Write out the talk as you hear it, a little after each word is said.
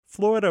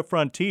Florida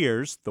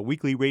Frontiers, the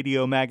weekly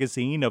radio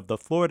magazine of the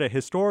Florida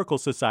Historical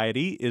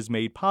Society, is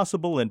made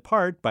possible in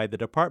part by the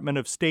Department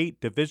of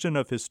State Division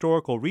of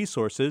Historical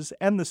Resources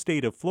and the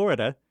state of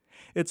Florida.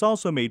 It's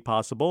also made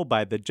possible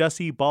by the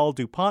Jesse Ball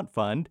DuPont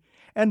Fund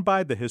and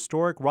by the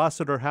historic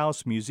Rossiter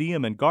House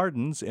Museum and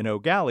Gardens in Eau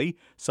Gallie,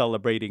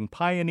 celebrating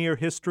pioneer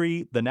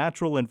history, the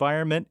natural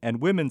environment, and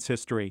women's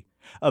history.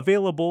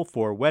 Available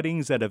for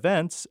weddings and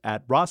events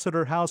at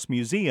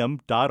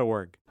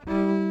rossiterhousemuseum.org.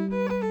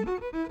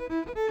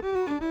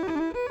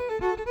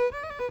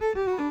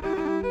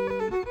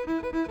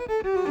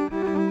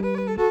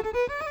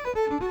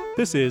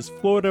 This is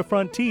Florida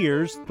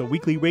Frontiers, the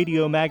weekly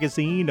radio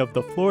magazine of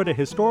the Florida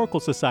Historical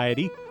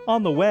Society,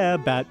 on the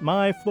web at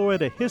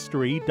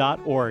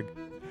myfloridahistory.org.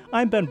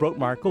 I'm Ben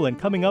Brotmarkle, and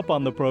coming up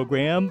on the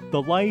program,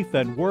 the life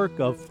and work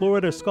of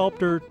Florida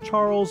sculptor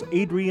Charles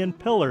Adrian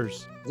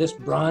Pillars. This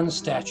bronze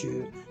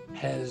statue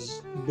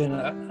has been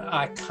an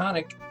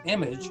iconic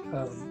image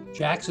of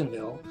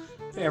Jacksonville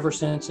ever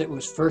since it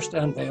was first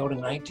unveiled in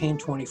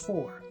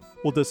 1924.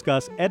 We'll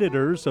discuss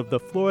editors of the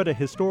Florida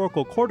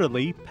Historical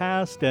Quarterly,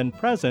 past and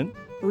present.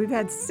 We've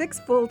had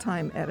 6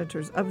 full-time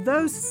editors. Of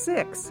those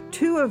 6,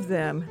 2 of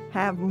them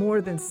have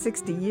more than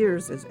 60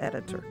 years as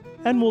editor.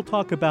 And we'll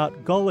talk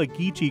about Gullah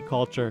Geechee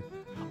culture.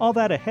 All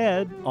that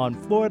ahead on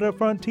Florida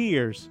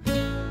Frontiers.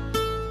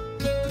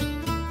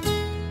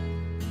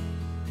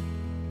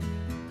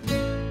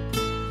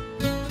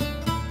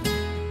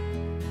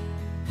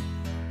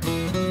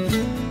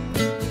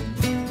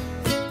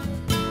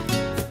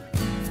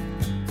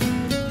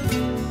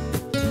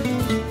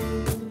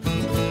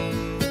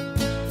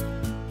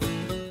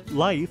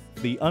 Life,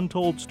 the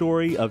Untold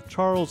Story of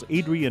Charles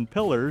Adrian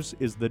Pillars,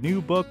 is the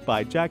new book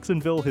by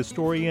Jacksonville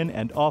historian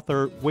and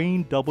author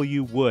Wayne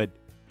W. Wood.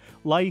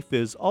 Life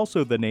is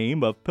also the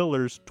name of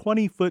Pillars'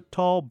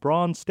 20-foot-tall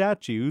bronze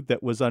statue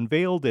that was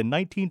unveiled in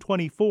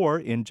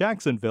 1924 in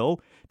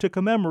Jacksonville to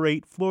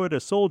commemorate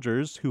Florida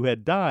soldiers who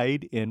had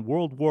died in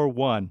World War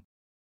I.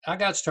 I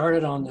got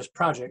started on this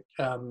project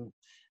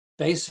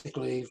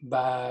basically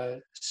by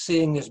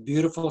seeing this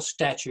beautiful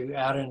statue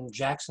out in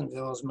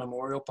Jacksonville's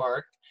Memorial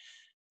Park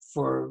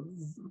for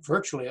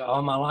virtually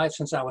all my life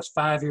since I was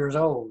 5 years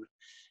old.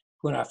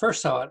 When I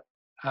first saw it,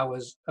 I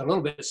was a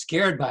little bit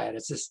scared by it.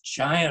 It's this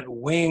giant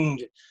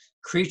winged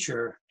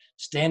creature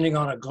standing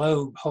on a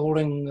globe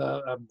holding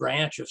a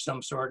branch of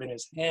some sort in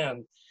his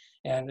hand.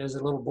 And as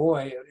a little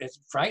boy, it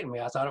frightened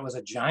me. I thought it was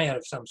a giant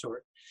of some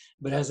sort.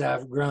 But as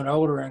I've grown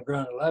older and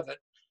grown to love it,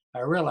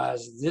 I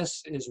realized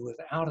this is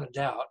without a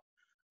doubt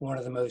one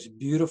of the most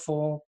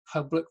beautiful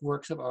public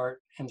works of art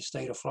in the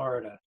state of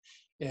Florida.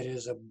 It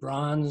is a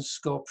bronze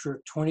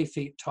sculpture, 20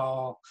 feet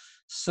tall,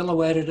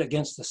 silhouetted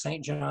against the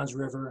St. Johns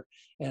River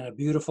in a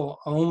beautiful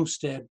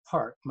Olmsted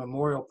Park,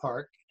 Memorial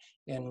Park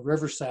in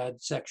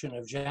Riverside section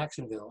of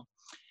Jacksonville.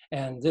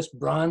 And this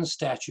bronze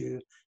statue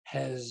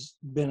has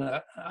been an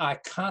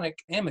iconic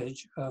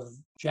image of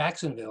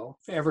Jacksonville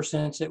ever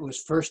since it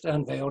was first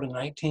unveiled in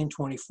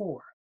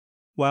 1924.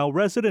 While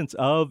residents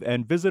of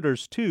and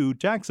visitors to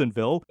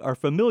Jacksonville are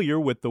familiar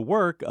with the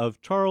work of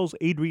Charles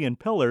Adrian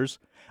Pillars,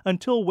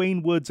 until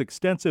Wayne Wood's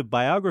extensive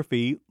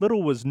biography,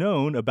 little was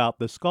known about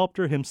the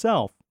sculptor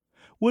himself.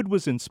 Wood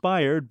was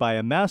inspired by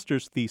a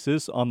master's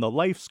thesis on the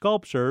life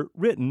sculpture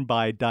written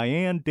by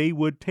Diane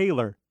Daywood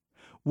Taylor.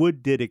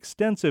 Wood did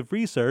extensive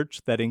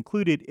research that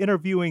included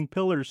interviewing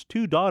Pillars'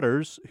 2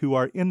 daughters who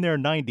are in their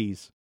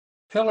 90s.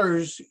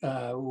 Pillars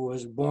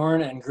was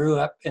born and grew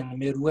up in the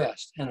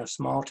Midwest in a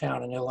small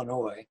town in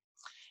Illinois.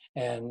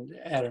 And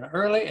at an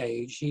early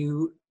age, he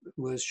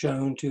was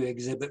shown to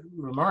exhibit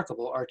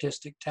remarkable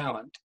artistic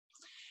talent.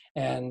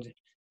 And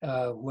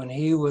when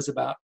he was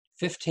about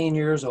 15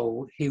 years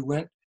old, he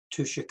went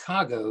to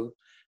Chicago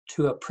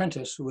to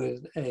apprentice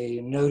with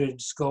a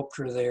noted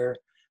sculptor there,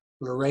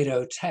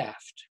 Lorado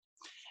Taft.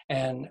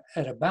 And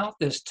at about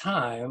this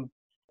time,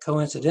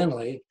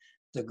 coincidentally,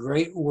 the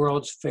Great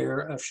World's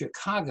Fair of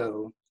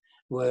Chicago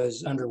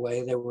was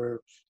underway. They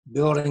were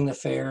building the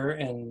fair,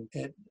 and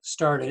it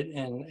started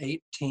in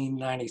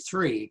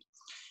 1893,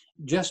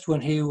 just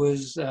when he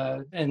was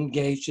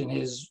engaged in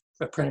his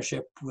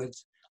apprenticeship with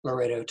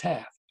Lorado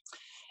Taft.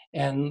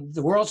 And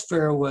the World's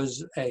Fair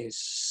was a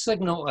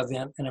signal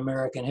event in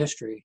American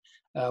history.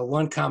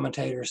 One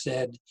commentator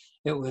said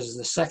it was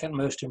the second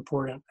most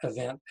important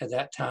event at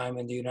that time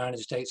in the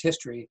United States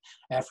history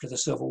after the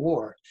Civil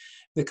War,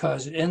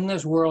 because in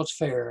this World's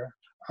Fair,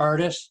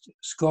 artists,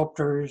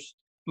 sculptors,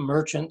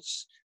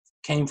 merchants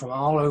came from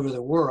all over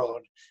the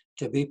world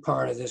to be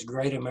part of this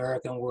great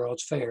American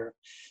World's Fair,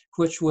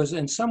 which was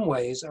in some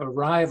ways a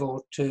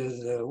rival to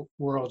the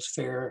World's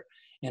Fair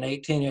in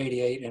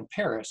 1888 in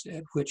Paris,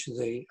 at which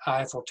the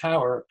Eiffel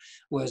Tower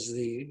was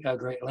the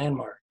great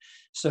landmark.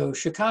 So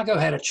Chicago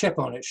had a chip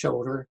on its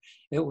shoulder.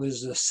 It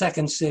was the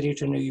second city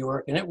to New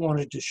York, and it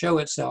wanted to show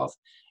itself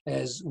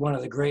as one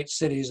of the great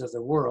cities of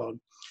the world.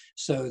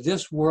 So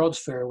this World's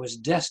Fair was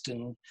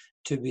destined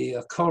to be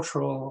a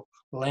cultural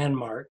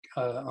landmark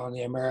on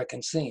the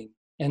American scene.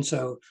 And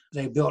so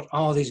they built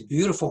all these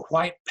beautiful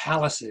white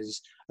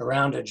palaces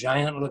around a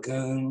giant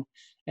lagoon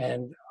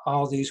And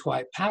all these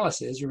white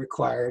palaces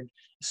required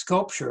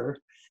sculpture,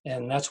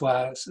 and that's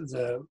why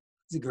the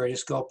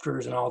greatest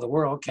sculptors in all the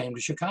world came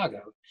to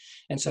Chicago.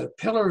 And so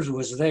Pillars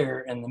was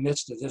there in the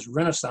midst of this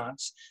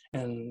Renaissance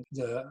and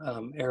the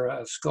era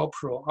of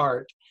sculptural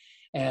art.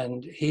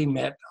 And he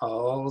met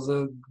all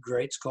the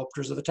great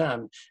sculptors of the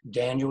time.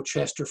 Daniel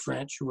Chester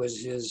French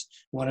was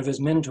one of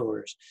his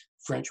mentors.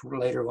 French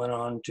later went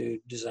on to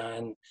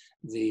design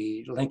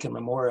the Lincoln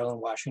Memorial in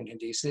Washington,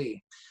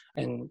 D.C.,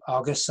 and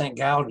Auguste St.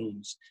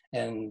 Gaudens,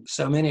 and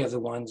so many of the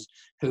ones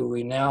who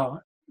we now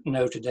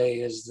know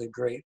today as the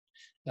great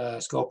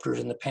sculptors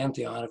in the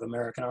pantheon of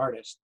American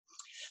artists.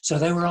 So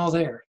they were all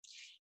there.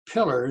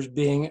 Pillars,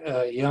 being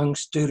a young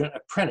student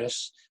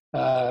apprentice,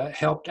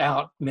 helped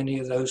out many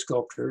of those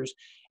sculptors,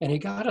 and he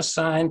got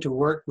assigned to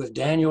work with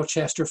Daniel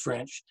Chester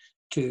French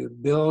to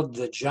build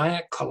the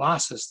giant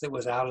colossus that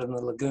was out in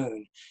the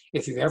lagoon.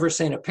 If you've ever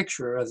seen a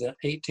picture of the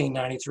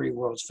 1893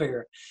 World's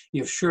Fair,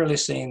 you've surely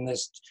seen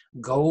this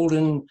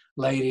golden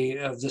lady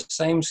of the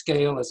same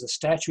scale as the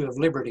Statue of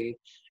Liberty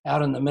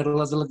out in the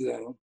middle of the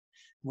lagoon.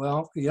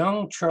 Well,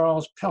 young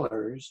Charles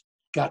Pillars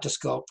got to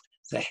sculpt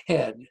the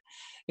head.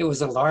 It was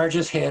the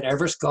largest head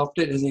ever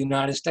sculpted in the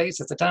United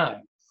States at the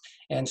time.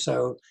 And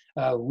so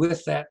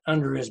with that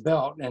under his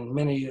belt and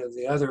many of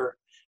the other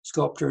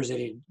sculptors that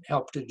he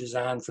helped to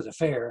design for the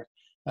fair,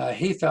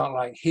 he felt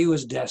like he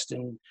was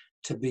destined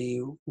to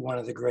be one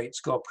of the great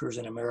sculptors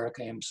in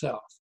America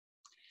himself.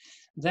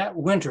 That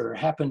winter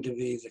happened to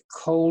be the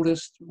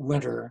coldest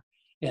winter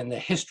in the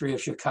history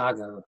of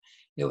Chicago.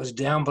 It was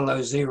down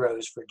below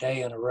zeros for a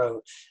day in a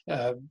row.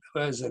 It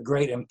was a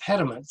great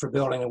impediment for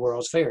building the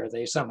World's Fair.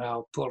 They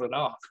somehow pulled it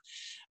off.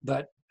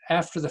 But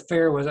after the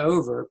fair was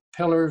over,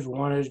 Pillars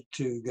wanted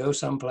to go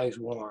someplace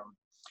warm.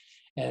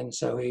 And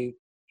so he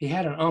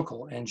had an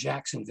uncle in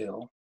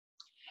Jacksonville.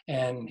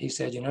 And he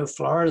said, you know,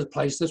 Florida's a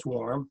place that's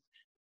warm.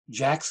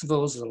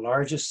 Jacksonville is the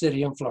largest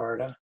city in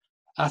Florida.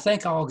 I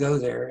think I'll go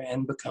there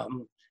and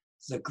become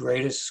the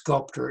greatest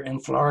sculptor in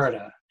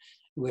Florida,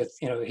 with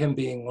him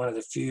being one of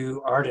the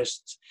few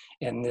artists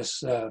in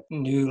this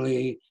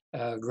newly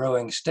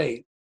growing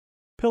state.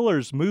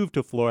 Pillars moved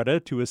to Florida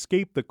to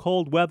escape the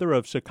cold weather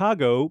of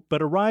Chicago,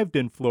 but arrived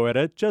in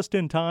Florida just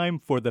in time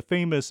for the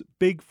famous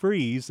Big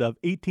Freeze of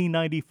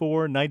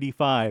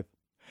 1894-95.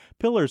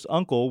 Pillars'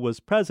 uncle was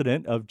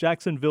president of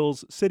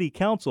Jacksonville's city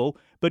council,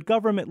 but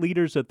government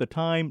leaders at the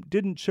time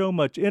didn't show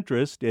much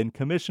interest in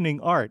commissioning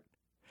art.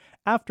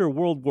 After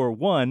World War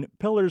I,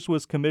 Pillars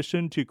was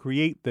commissioned to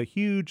create the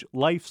huge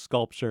life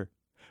sculpture.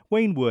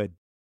 Wayne Wood.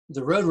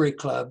 The Rotary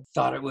Club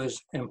thought it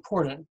was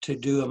important to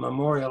do a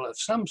memorial of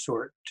some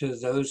sort to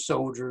those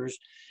soldiers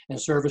and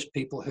service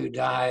people who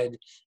died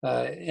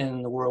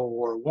in the World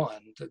War I,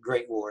 the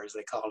Great War as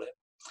they called it.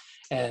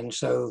 And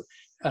so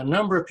a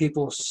number of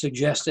people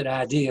suggested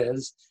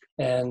ideas,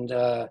 and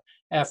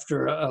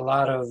after a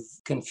lot of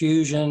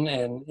confusion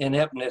and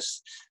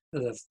ineptness,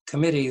 the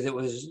committee that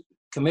was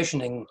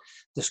commissioning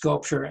the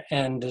sculpture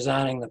and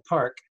designing the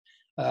park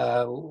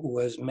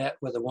was met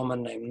with a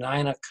woman named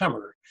Nina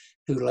Cummer,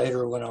 who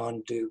later went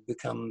on to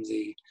become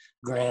the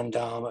grand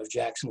dame of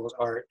Jacksonville's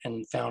art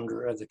and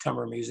founder of the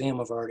Cummer Museum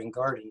of Art and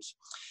Gardens.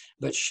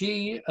 But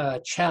she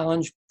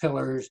challenged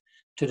Pillars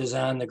to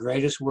design the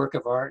greatest work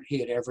of art he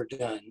had ever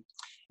done.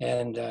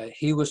 And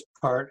he was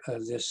part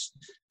of this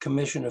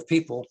commission of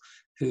people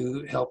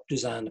who helped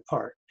design the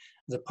park.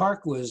 The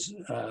park was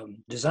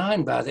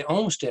designed by the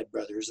Olmsted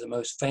brothers, the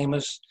most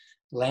famous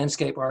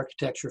landscape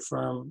architecture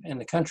firm in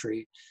the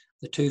country,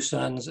 the two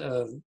sons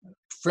of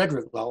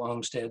Frederick Law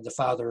Olmsted, the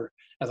father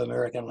of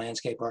American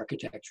landscape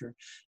architecture.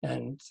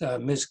 And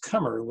Ms.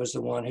 Cummer was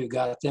the one who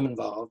got them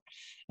involved.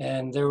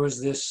 And there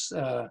was this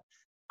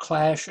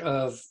clash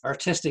of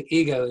artistic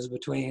egos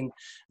between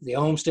the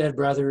Olmsted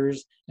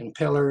brothers and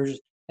Pillars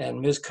and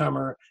Ms.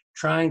 Cummer,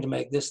 trying to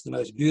make this the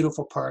most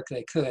beautiful park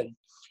they could.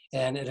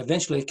 And it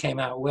eventually came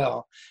out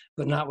well,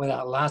 but not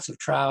without lots of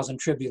trials and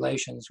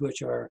tribulations,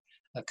 which are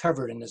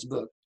covered in this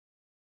book.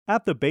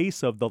 At the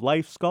base of the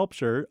life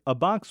sculpture, a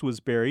box was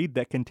buried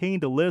that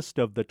contained a list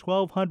of the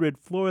 1,200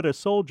 Florida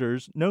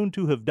soldiers known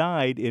to have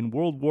died in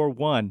World War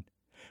I.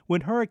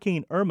 When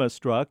Hurricane Irma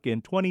struck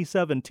in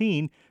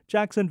 2017,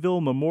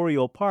 Jacksonville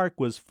Memorial Park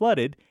was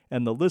flooded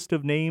and the list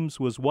of names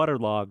was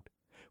waterlogged.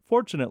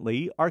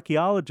 Fortunately,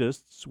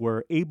 archaeologists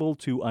were able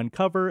to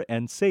uncover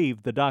and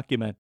save the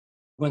document.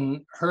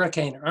 When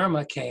Hurricane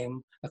Irma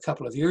came a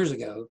couple of years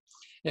ago,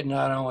 it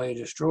not only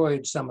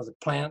destroyed some of the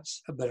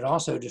plants, but it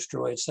also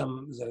destroyed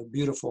some of the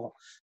beautiful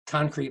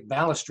concrete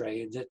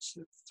balustrade that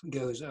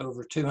goes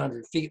over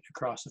 200 feet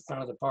across the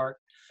front of the park,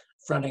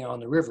 fronting on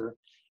the river.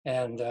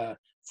 And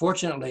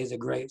fortunately, the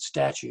great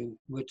statue,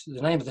 which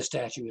the name of the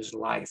statue is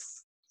Life.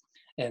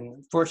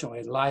 And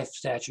fortunately, the Life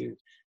statue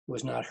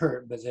was not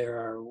hurt, but there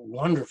are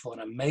wonderful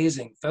and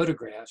amazing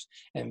photographs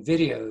and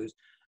videos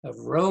of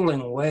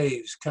rolling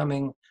waves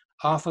coming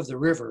off of the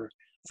river,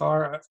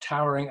 far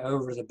towering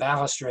over the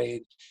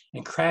balustrade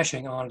and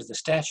crashing onto the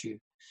statue.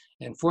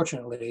 And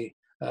fortunately,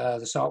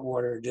 the salt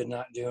water did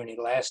not do any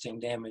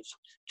lasting damage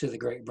to the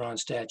great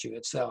bronze statue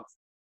itself.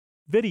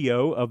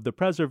 Video of the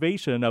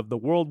preservation of the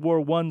World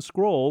War I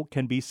scroll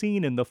can be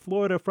seen in the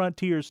Florida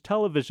Frontiers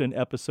television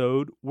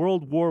episode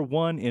World War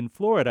I in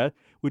Florida,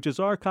 which is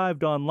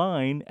archived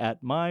online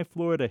at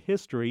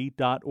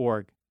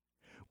myfloridahistory.org.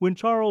 When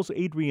Charles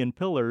Adrian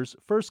Pillars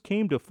first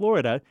came to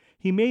Florida,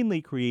 he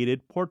mainly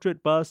created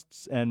portrait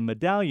busts and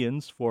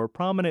medallions for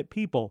prominent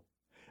people.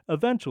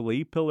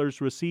 Eventually,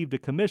 Pillars received a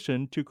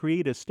commission to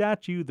create a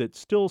statue that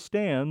still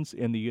stands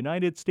in the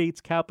United States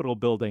Capitol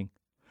building.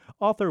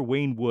 Author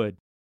Wayne Wood.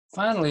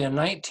 Finally, in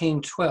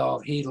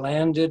 1912, he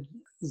landed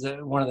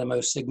one of the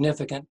most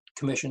significant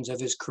commissions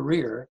of his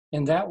career,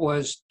 and that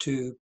was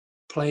to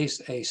place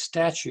a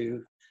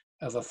statue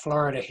of a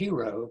Florida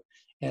hero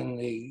in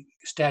the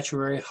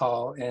Statuary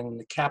Hall in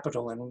the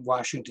Capitol in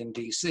Washington,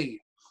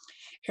 D.C.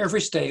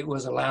 Every state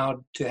was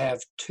allowed to have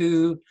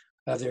two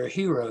of their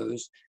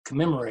heroes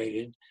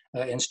commemorated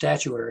in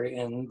statuary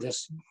in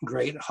this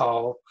great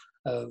hall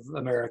of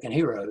American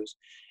heroes.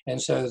 And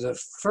so the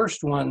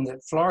first one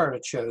that Florida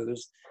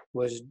chose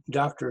was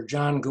Dr.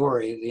 John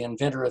Gorey, the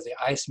inventor of the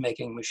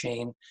ice-making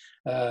machine,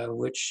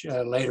 which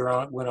later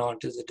on went on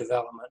to the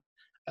development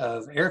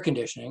of air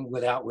conditioning,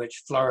 without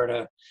which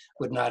Florida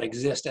would not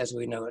exist as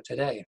we know it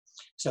today.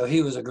 So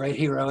he was a great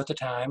hero at the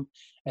time,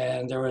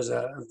 and there was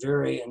a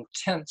very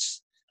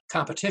intense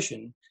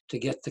competition to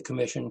get the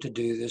commission to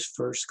do this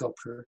first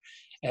sculpture.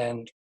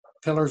 And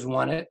Pillars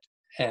won it,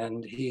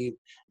 and he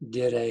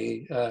did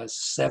a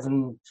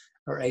 7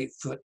 or 8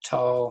 foot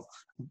tall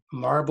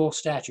marble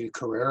statue,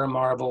 Carrara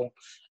marble,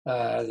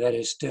 that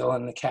is still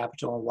in the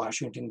Capitol in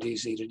Washington,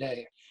 D.C.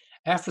 today.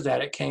 After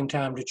that, it came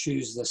time to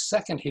choose the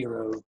second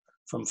hero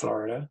from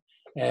Florida,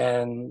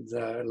 and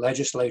the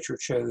legislature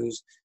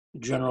chose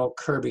General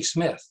Kirby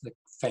Smith, the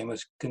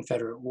famous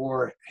Confederate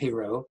War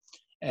hero,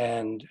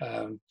 and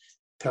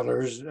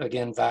Pillars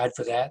again vied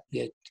for that.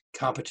 The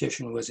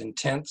competition was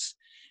intense,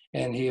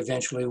 and he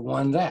eventually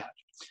won that.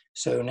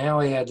 So now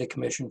he had the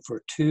commission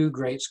for 2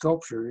 great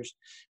sculptures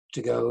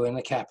to go in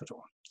the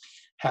Capitol.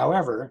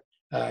 However,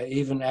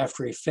 even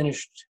after he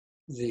finished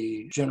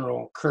the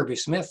General Kirby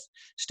Smith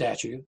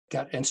statue,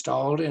 got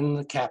installed in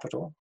the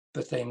Capitol,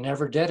 but they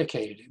never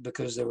dedicated it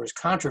because there was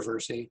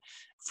controversy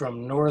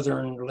from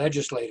Northern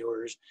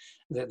legislators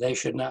that they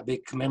should not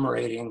be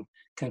commemorating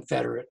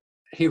Confederate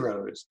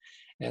heroes.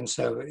 And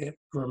so it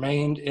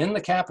remained in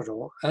the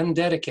Capitol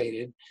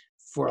undedicated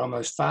for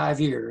almost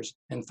 5 years.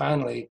 And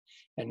finally,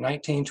 in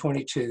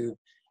 1922,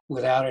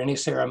 without any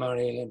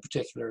ceremony in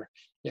particular,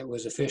 it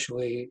was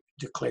officially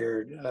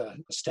declared a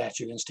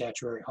statue in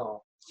Statuary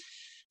Hall.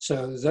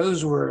 So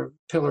those were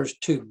Pillars'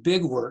 2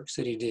 big works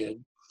that he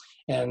did.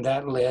 And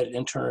that led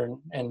in turn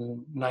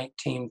in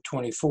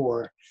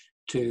 1924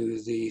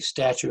 to the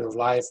Statue of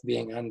Life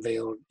being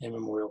unveiled in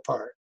Memorial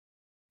Park.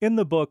 In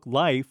the book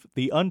Life,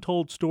 The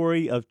Untold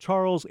Story of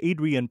Charles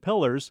Adrian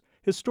Pillars,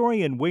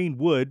 historian Wayne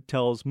Wood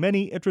tells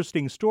many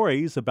interesting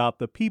stories about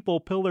the people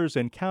Pillars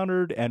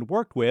encountered and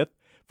worked with,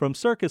 from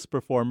circus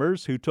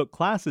performers who took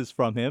classes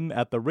from him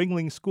at the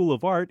Ringling School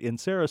of Art in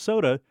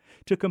Sarasota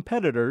to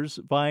competitors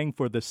vying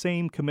for the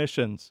same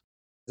commissions.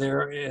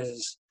 There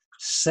is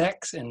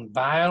sex and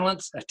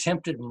violence,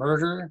 attempted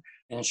murder,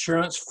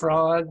 insurance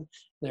fraud.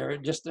 There are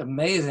just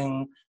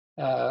amazing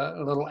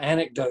little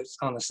anecdotes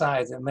on the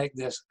side that make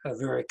this a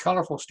very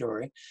colorful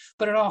story,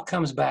 but it all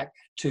comes back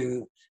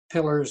to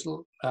Pillars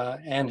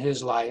and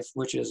his life,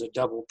 which is a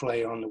double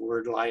play on the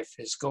word life,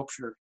 his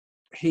sculpture.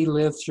 He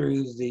lived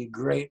through the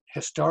great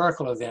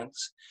historical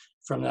events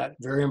from that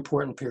very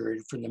important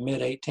period, from the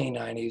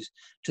mid-1890s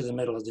to the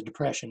middle of the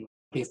Depression.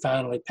 He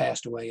finally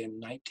passed away in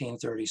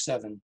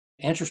 1937.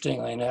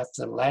 Interestingly enough,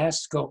 the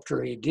last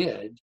sculpture he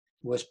did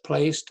was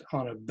placed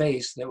on a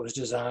base that was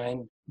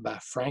designed by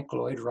Frank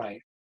Lloyd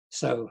Wright.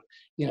 So,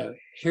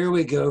 here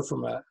we go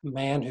from a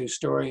man whose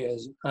story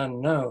is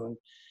unknown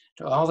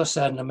to all of a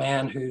sudden a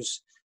man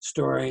whose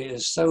story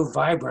is so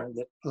vibrant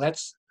that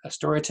lets a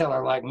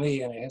storyteller like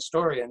me and a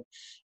historian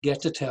get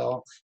to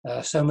tell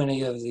so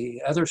many of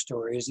the other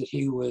stories that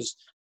he was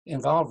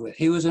involved with.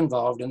 He was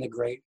involved in the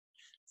Great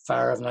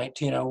Fire of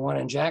 1901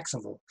 in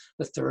Jacksonville,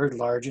 the 3rd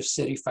largest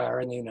city fire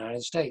in the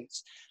United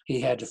States.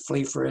 He had to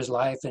flee for his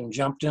life and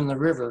jumped in the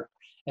river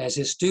as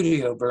his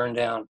studio burned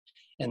down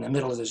in the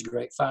middle of this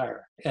great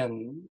fire.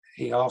 And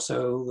he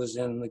also was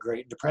in the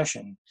Great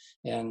Depression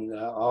and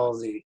all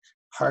the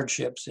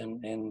hardships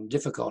and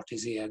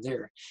difficulties he had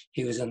there.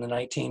 He was in the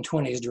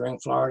 1920s during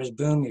Florida's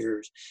boom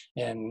years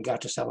and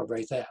got to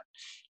celebrate that.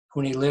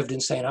 When he lived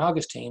in St.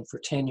 Augustine for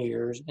 10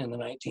 years in the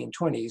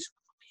 1920s,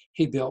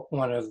 he built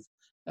one of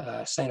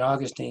St.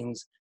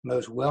 Augustine's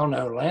most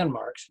well-known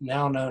landmarks,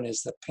 now known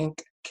as the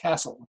Pink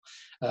Castle,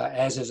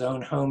 as his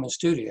own home and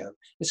studio.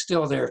 It's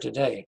still there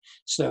today.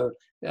 So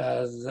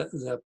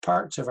the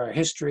parts of our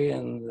history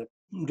and the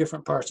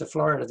different parts of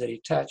Florida that he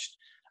touched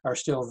are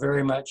still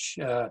very much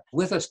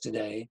with us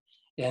today,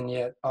 and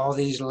yet all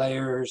these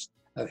layers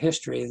of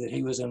history that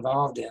he was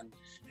involved in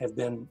have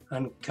been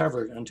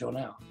uncovered until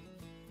now.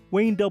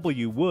 Wayne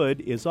W.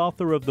 Wood is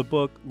author of the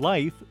book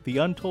Life, The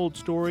Untold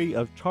Story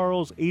of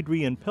Charles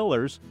Adrian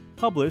Pillars,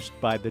 published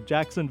by the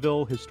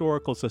Jacksonville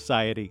Historical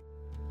Society.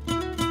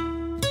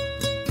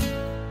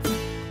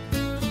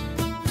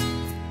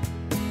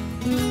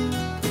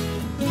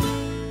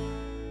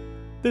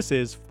 This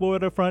is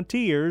Florida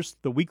Frontiers,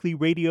 the weekly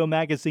radio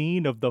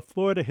magazine of the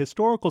Florida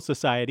Historical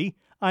Society.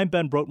 I'm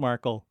Ben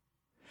Brotmarkle.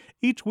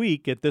 Each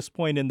week at this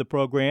point in the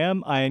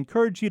program, I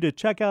encourage you to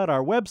check out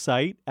our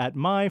website at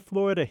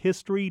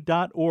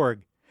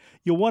myfloridahistory.org.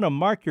 You'll want to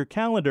mark your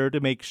calendar to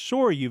make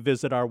sure you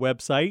visit our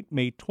website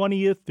May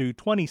 20th through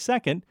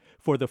 22nd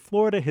for the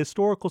Florida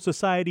Historical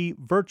Society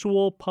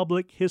Virtual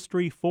Public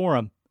History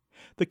Forum.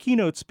 The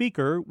keynote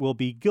speaker will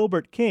be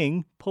Gilbert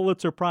King,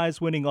 Pulitzer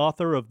Prize-winning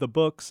author of the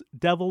books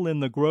Devil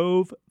in the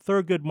Grove,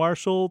 Thurgood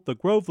Marshall, The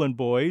Groveland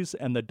Boys,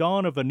 and The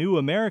Dawn of a New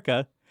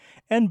America,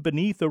 and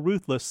Beneath a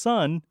Ruthless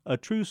Sun, a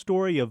true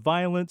story of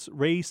violence,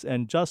 race,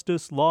 and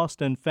justice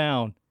lost and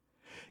found.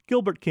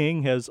 Gilbert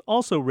King has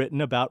also written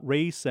about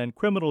race and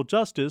criminal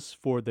justice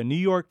for the New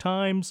York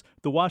Times,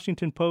 the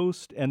Washington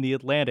Post, and the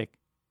Atlantic.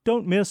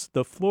 Don't miss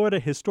the Florida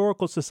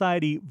Historical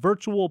Society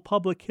Virtual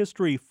Public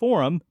History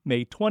Forum,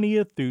 May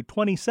 20th through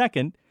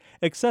 22nd,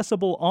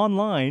 accessible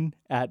online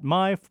at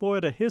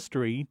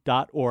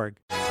myfloridahistory.org.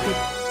 Bit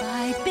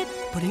by bit,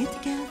 putting it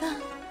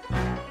together,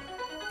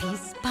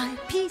 piece by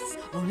piece,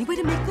 only way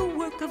to make a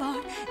work of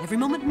art. Every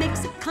moment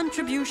makes a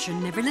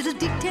contribution, every little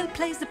detail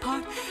plays a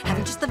part.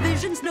 Having just the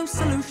vision's no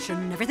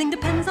solution, everything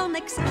depends on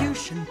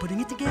execution.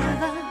 Putting it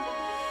together,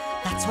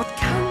 that's what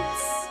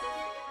counts.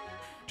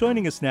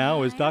 Joining us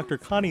now is Dr.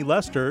 Connie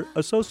Lester,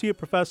 Associate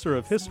Professor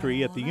of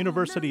History at the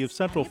University of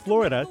Central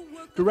Florida,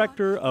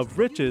 Director of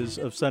Riches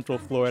of Central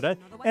Florida,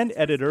 and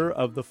editor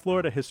of the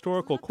Florida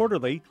Historical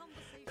Quarterly.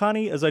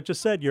 Connie, as I just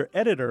said, you're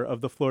editor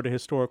of the Florida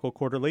Historical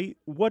Quarterly.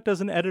 What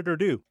does an editor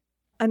do?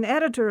 An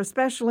editor,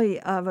 especially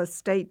of a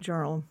state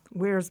journal,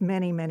 wears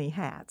many, many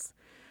hats.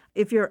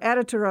 If you're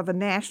editor of a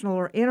national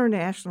or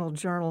international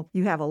journal,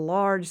 you have a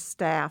large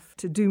staff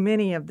to do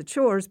many of the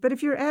chores. But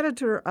if you're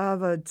editor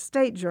of a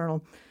state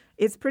journal,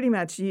 it's pretty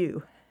much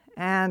you.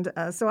 And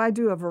so I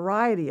do a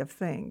variety of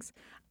things.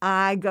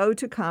 I go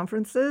to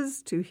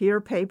conferences to hear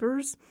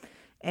papers,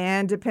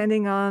 and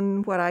depending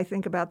on what I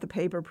think about the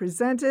paper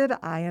presented,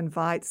 I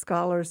invite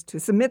scholars to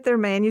submit their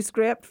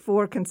manuscript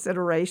for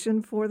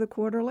consideration for the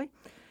quarterly.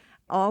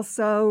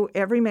 Also,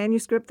 every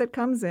manuscript that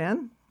comes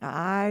in,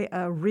 I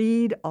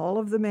read all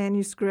of the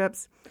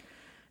manuscripts.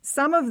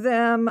 Some of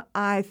them,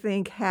 I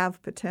think,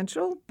 have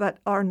potential, but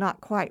are not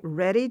quite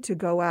ready to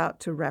go out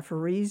to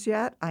referees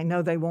yet. I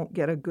know they won't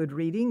get a good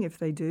reading if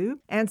they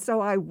do. And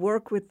so I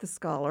work with the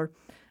scholar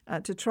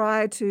to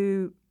try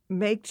to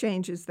make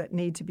changes that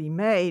need to be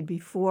made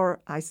before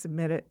I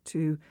submit it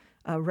to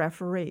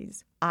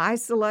referees. I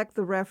select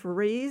the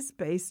referees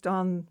based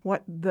on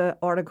what the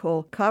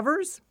article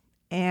covers,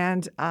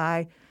 and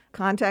I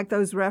contact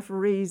those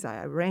referees.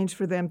 I arrange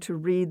for them to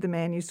read the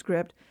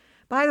manuscript.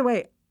 By the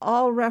way,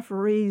 all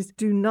referees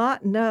do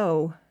not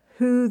know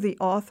who the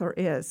author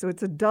is, so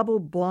it's a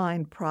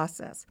double-blind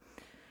process.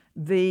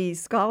 The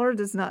scholar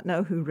does not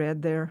know who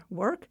read their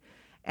work,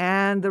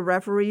 and the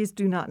referees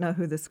do not know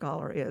who the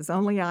scholar is.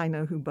 Only I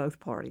know who both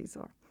parties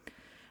are.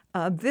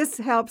 This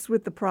helps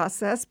with the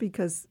process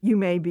because you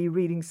may be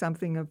reading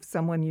something of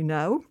someone you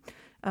know.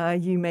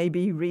 You may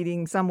be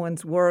reading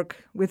someone's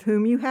work with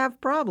whom you have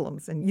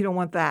problems, and you don't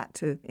want that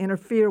to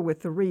interfere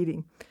with the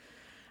reading.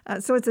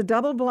 So it's a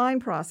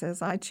double-blind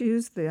process. I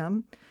choose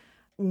them.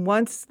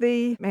 Once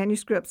the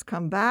manuscripts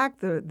come back,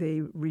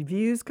 the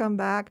reviews come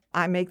back,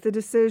 I make the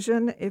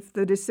decision. If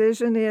the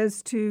decision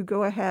is to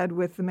go ahead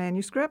with the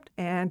manuscript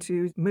and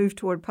to move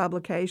toward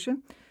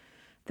publication,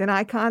 then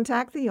I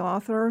contact the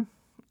author.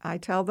 I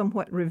tell them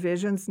what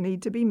revisions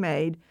need to be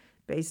made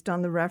based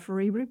on the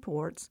referee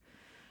reports.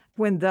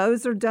 When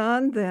those are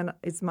done, then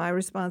it's my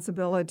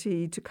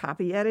responsibility to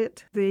copy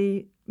edit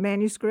the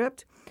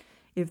manuscript.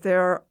 If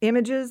there are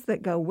images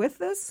that go with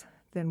this,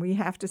 then we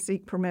have to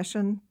seek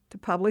permission to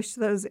publish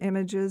those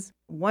images.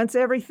 Once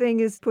everything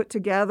is put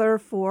together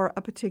for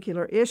a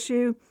particular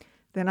issue,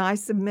 then I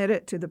submit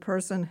it to the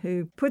person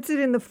who puts it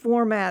in the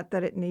format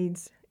that it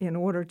needs in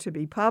order to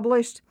be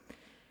published.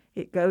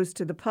 It goes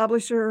to the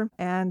publisher,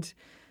 and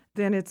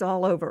then it's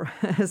all over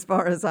as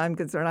far as I'm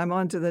concerned. I'm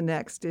on to the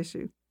next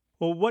issue.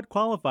 Well, what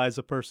qualifies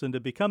a person to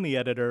become the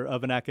editor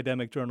of an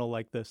academic journal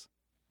like this?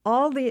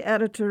 All the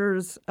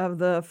editors of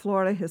the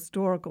Florida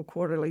Historical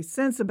Quarterly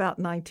since about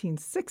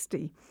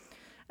 1960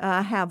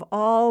 have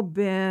all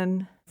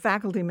been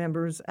faculty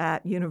members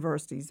at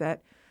universities,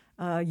 at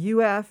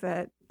UF,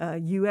 at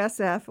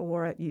USF,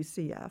 or at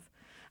UCF.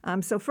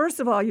 So first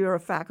of all, you're a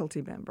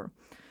faculty member.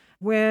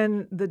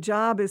 When the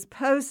job is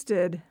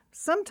posted,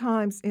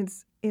 sometimes in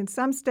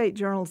some state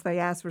journals they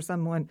ask for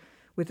someone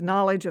with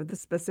knowledge of the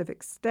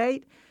specific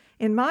state.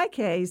 In my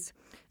case,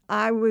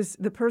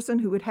 the person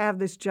who would have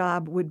this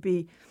job would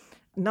be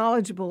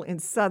knowledgeable in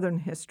Southern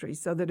history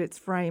so that it's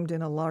framed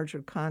in a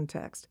larger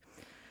context.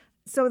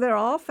 So they're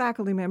all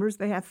faculty members.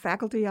 They have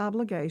faculty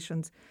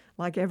obligations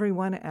like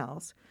everyone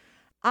else.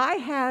 I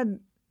had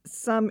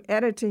some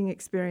editing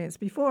experience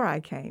before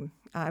I came.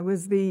 I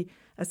was the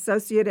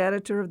associate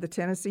editor of the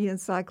Tennessee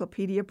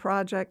Encyclopedia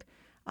Project.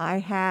 I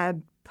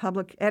had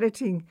public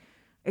editing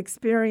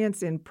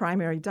experience in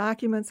primary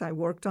documents. I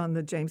worked on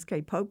the James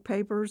K. Polk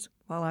papers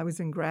while I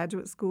was in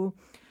graduate school.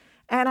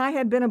 And I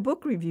had been a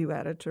book review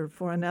editor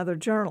for another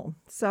journal,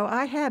 so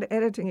I had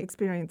editing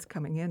experience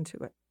coming into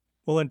it.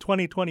 Well, in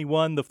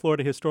 2021, the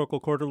Florida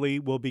Historical Quarterly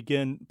will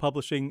begin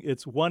publishing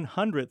its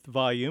 100th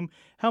volume.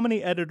 How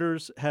many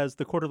editors has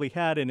the Quarterly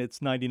had in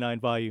its 99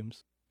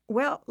 volumes?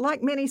 Well,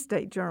 like many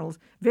state journals,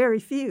 very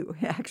few,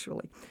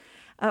 actually.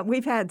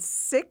 We've had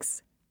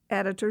 6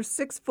 editors,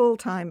 6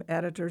 full-time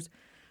editors.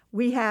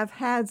 We have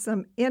had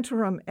some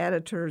interim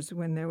editors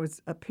when there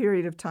was a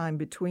period of time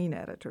between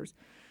editors.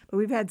 But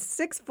we've had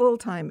 6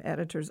 full-time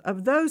editors.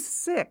 Of those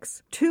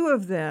 6, 2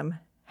 of them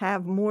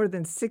have more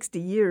than 60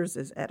 years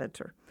as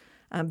editor.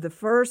 The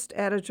first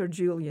editor,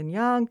 Julian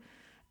Young,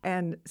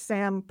 and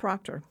Sam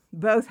Proctor,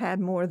 both had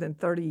more than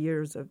 30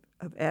 years of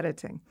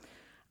editing.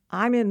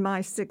 I'm in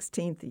my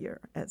 16th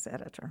year as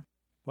editor.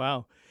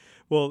 Wow.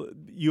 Well,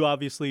 you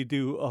obviously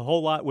do a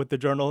whole lot with the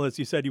journal. As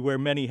you said, you wear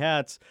many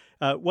hats.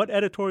 What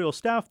editorial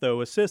staff,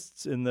 though,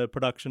 assists in the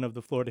production of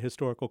the Florida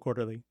Historical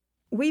Quarterly?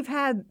 We've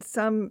had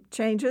some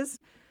changes.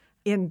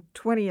 In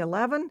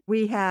 2011,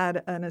 we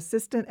had an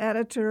assistant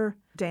editor,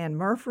 Dan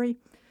Murphy,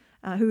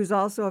 who's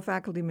also a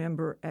faculty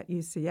member at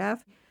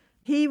UCF.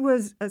 He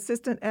was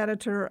assistant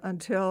editor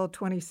until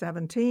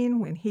 2017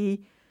 when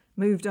he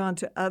moved on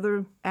to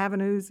other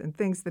avenues and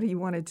things that he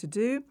wanted to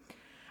do.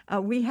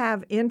 We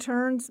have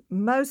interns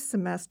most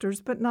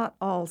semesters, but not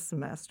all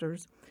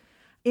semesters.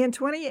 In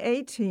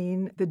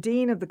 2018, the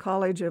Dean of the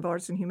College of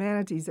Arts and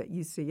Humanities at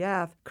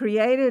UCF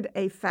created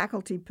a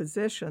faculty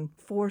position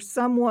for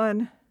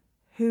someone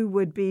who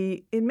would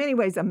be, in many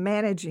ways, a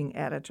managing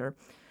editor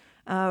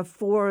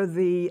for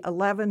the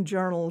 11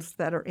 journals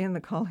that are in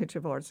the College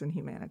of Arts and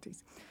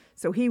Humanities.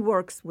 So he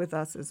works with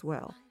us as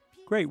well.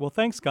 Great. Well,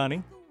 thanks,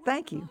 Connie.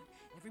 Thank you.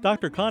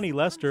 Dr. Connie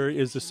Lester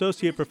is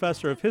Associate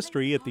Professor of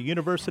History at the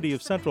University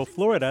of Central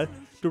Florida,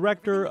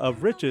 Director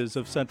of Riches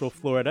of Central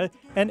Florida,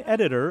 and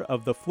editor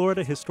of the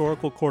Florida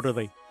Historical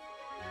Quarterly.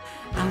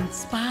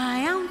 Ounce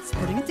by ounce,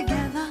 putting it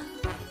together.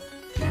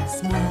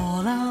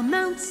 Small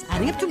amounts,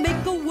 adding up to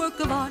make a work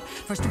of art.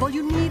 First of all,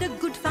 you need a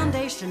good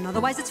foundation,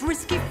 otherwise it's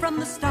risky from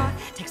the start.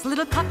 Takes a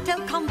little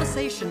cocktail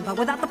conversation, but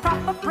without the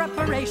proper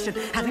preparation,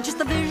 having just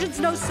the vision's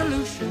no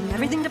solution.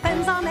 Everything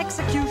depends on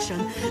execution.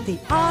 The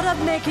art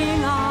of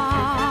making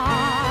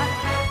art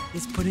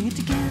is putting it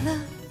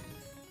together.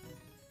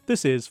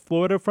 This is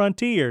Florida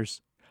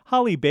Frontiers.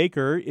 Holly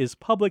Baker is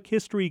Public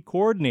History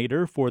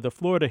Coordinator for the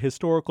Florida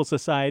Historical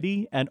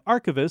Society and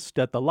archivist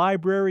at the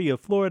Library of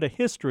Florida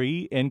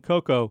History in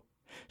Cocoa.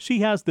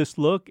 She has this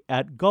look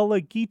at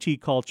Gullah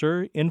Geechee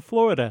culture in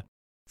Florida.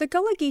 The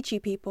Gullah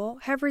Geechee people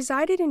have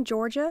resided in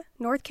Georgia,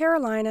 North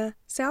Carolina,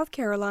 South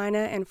Carolina,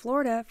 and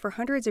Florida for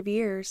hundreds of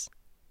years.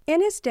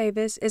 Ennis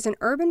Davis is an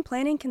urban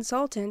planning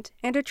consultant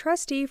and a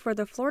trustee for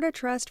the Florida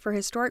Trust for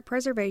Historic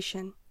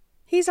Preservation.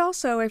 He's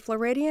also a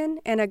Floridian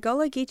and a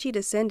Gullah Geechee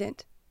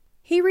descendant.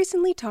 He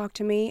recently talked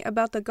to me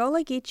about the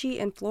Gullah Geechee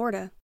in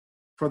Florida.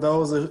 For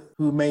those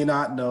who may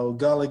not know,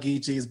 Gullah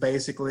Geechee is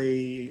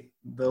basically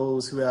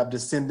those who have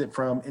descended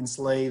from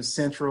enslaved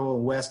Central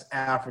and West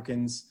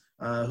Africans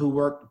who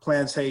worked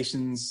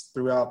plantations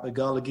throughout the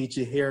Gullah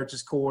Geechee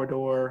Heritage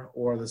Corridor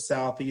or the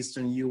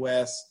southeastern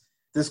U.S.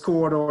 This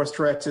corridor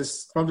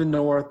stretches from the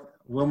north,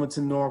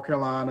 Wilmington, North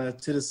Carolina,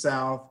 to the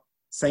south,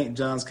 St.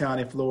 Johns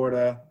County,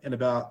 Florida, and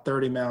about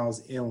 30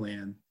 miles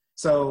inland.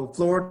 So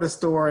Florida's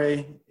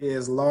story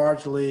is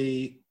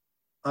largely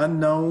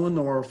unknown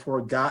or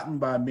forgotten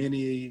by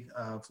many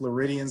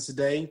Floridians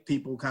today.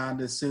 People kind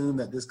of assume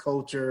that this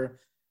culture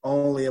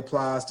only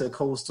applies to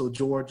coastal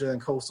Georgia and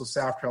coastal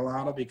South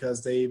Carolina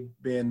because they've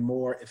been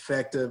more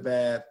effective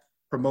at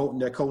promoting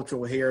their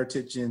cultural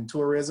heritage and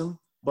tourism.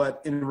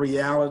 But in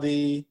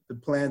reality, the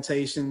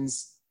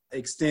plantations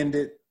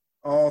extended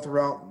all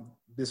throughout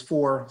this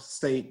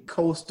 4-state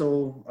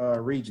coastal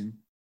region.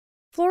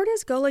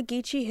 Florida's Gullah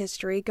Geechee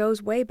history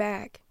goes way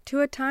back to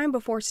a time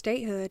before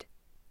statehood.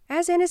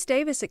 As Ennis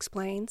Davis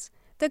explains,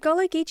 the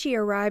Gullah Geechee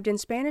arrived in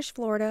Spanish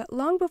Florida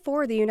long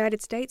before the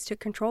United States took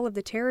control of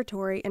the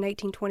territory in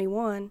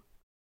 1821.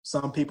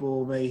 Some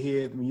people may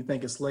hear, when you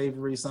think of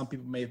slavery, some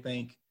people may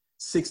think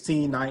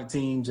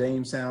 1619,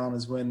 Jamestown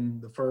is when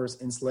the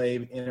first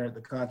enslaved entered the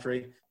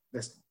country.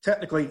 That's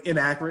technically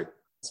inaccurate.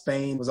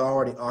 Spain was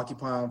already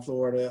occupying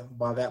Florida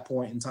by that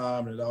point in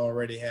time, and it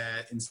already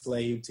had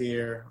enslaved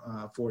here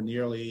for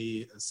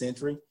nearly a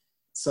century.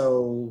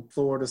 So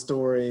Florida's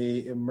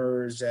story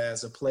emerged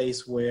as a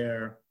place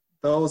where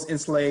those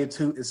enslaved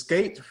who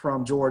escaped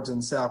from Georgia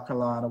and South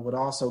Carolina would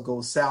also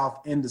go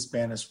south into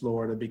Spanish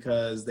Florida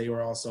because they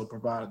were also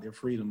provided their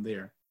freedom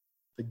there.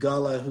 The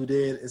Gullah who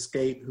did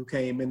escape, who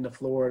came into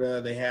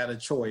Florida, they had a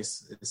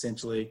choice,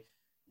 essentially.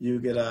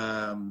 You could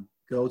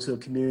go to a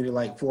community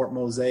like Fort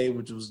Mose,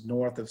 which was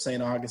north of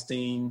St.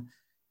 Augustine,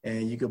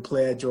 and you could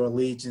pledge your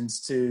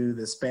allegiance to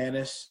the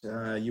Spanish.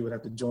 You would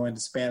have to join the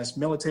Spanish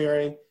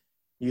military.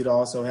 You'd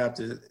also have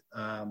to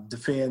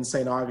defend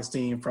St.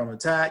 Augustine from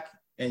attack,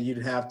 and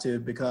you'd have to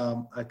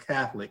become a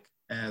Catholic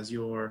as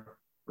your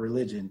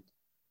religion.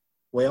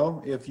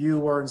 Well, if you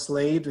were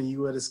enslaved and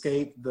you had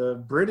escaped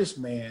the British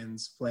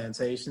man's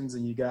plantations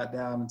and you got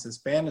down into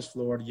Spanish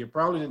Florida, you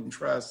probably didn't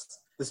trust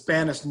the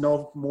Spanish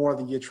no more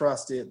than you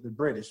trusted the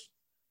British.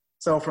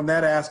 So from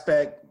that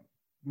aspect,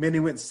 many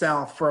went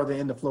south further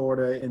into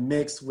Florida and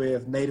mixed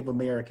with Native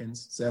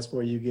Americans. So that's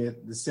where you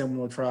get the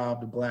Seminole tribe,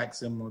 the Black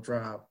Seminole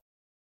tribe.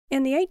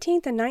 In the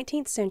 18th and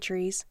 19th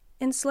centuries,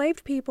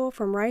 enslaved people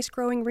from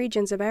rice-growing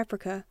regions of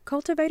Africa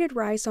cultivated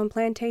rice on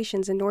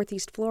plantations in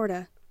northeast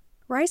Florida.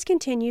 Rice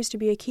continues to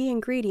be a key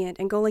ingredient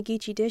in Gullah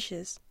Geechee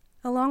dishes,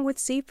 along with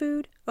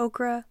seafood,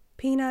 okra,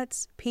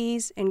 peanuts,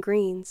 peas, and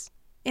greens.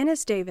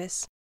 Ennis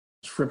Davis.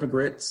 Shrimp and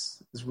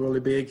grits is really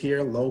big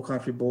here. Low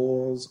country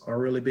boils are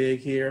really big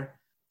here.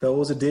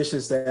 Those are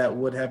dishes that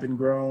would have been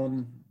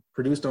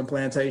produced on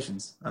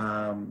plantations.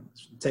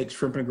 Take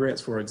shrimp and grits,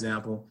 for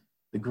example.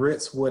 The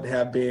grits would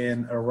have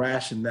been a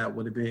ration that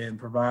would have been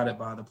provided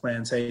by the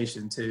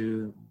plantation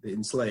to the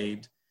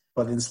enslaved.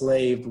 But the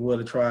enslaved would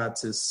have tried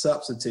to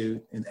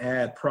substitute and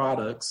add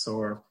products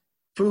or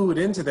food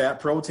into that,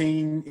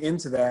 protein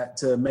into that,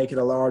 to make it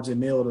a larger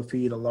meal to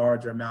feed a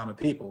larger amount of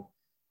people.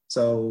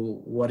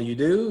 So what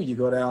do? You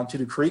go down to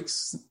the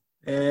creeks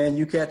and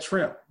you catch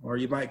shrimp, or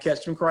you might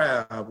catch some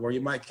crab, or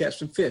you might catch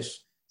some fish.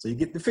 So you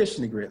get the fish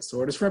in the grits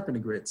or the shrimp in the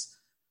grits.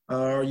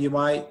 Or you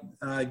might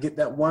get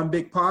that one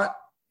big pot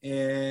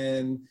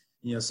and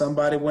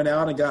somebody went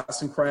out and got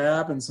some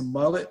crab and some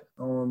mullet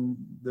on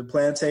the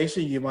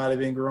plantation. You might have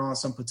been growing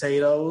some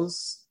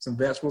potatoes, some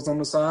vegetables on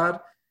the side.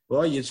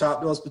 Well, you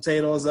chop those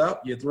potatoes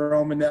up, you throw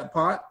them in that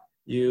pot,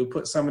 you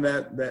put some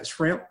of that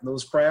shrimp,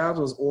 those crabs,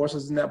 those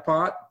oysters in that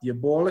pot, you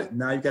boil it, and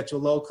now you've got your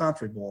low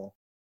country boil.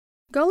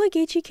 Gullah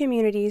Geechee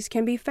communities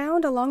can be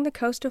found along the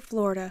coast of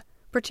Florida,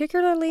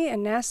 particularly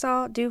in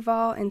Nassau,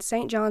 Duval, and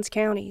St. Johns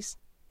counties.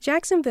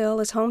 Jacksonville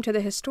is home to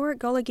the historic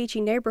Gullah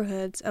Geechee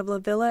neighborhoods of La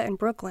Villa and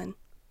Brooklyn.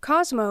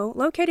 Cosmo,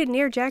 located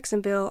near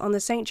Jacksonville on the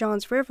St.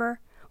 Johns River,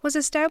 was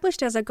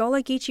established as a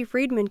Gullah Geechee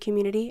freedmen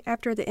community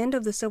after the end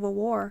of the Civil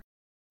War.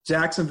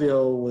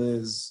 Jacksonville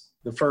was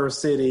the first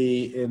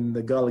city in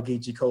the Gullah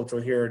Geechee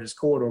Cultural Heritage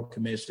Corridor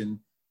Commission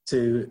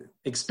to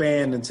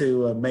expand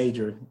into a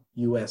major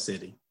U.S.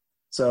 city.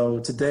 So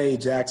today,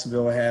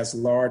 Jacksonville has the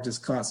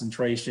largest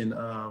concentration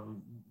of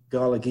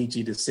Gullah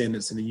Geechee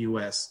descendants in the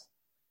U.S.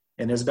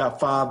 And there's about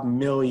 5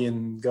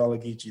 million Gullah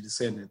Geechee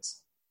descendants.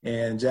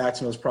 And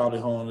Jacksonville is probably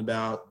home to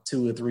about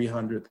 200,000 or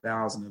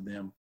 300,000 of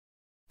them.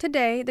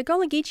 Today, the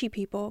Gullah Geechee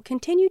people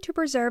continue to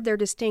preserve their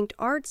distinct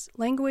arts,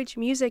 language,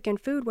 music,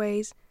 and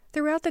foodways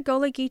throughout the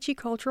Gullah Geechee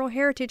Cultural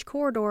Heritage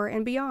Corridor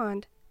and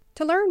beyond.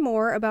 To learn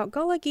more about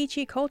Gullah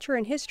Geechee culture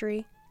and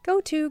history,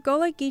 go to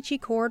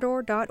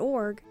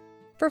gullahgeecheecorridor.org.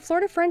 For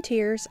Florida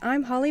Frontiers,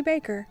 I'm Holly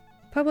Baker,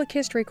 Public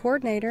History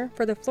Coordinator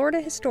for the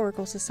Florida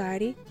Historical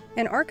Society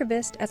and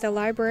Archivist at the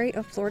Library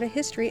of Florida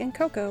History in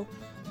Cocoa.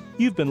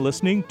 You've been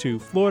listening to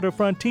Florida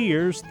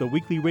Frontiers, the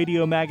weekly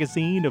radio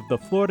magazine of the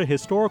Florida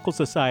Historical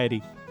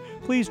Society.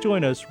 Please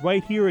join us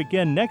right here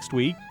again next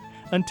week.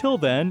 Until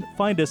then,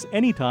 find us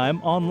anytime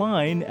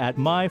online at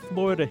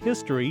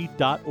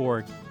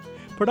myfloridahistory.org.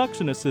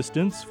 Production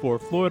assistance for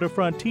Florida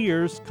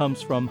Frontiers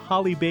comes from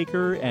Holly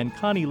Baker and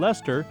Connie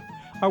Lester.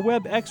 Our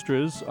web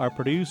extras are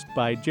produced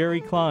by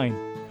Jerry Klein.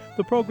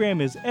 The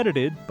program is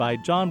edited by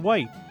John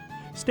White.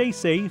 Stay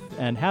safe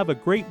and have a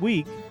great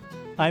week.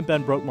 I'm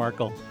Ben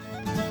Brotemarkle.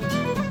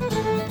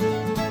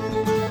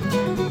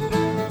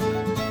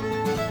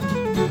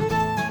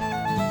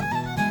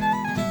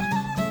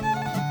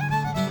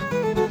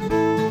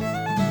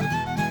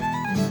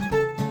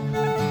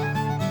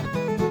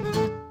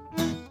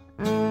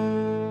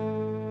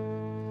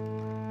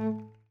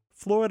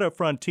 Florida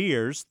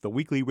Frontiers, the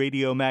weekly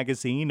radio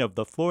magazine of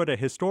the Florida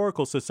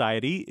Historical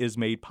Society, is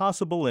made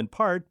possible in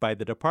part by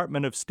the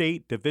Department of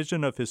State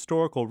Division of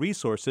Historical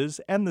Resources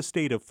and the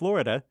state of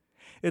Florida.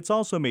 It's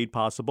also made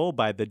possible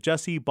by the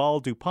Jessie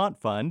Ball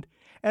DuPont Fund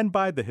and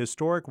by the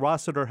historic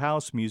Rossiter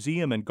House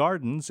Museum and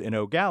Gardens in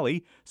Eau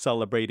Gallie,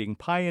 celebrating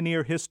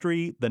pioneer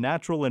history, the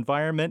natural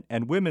environment,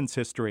 and women's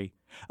history.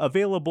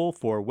 Available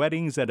for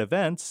weddings and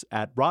events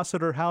at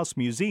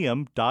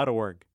rossiterhousemuseum.org.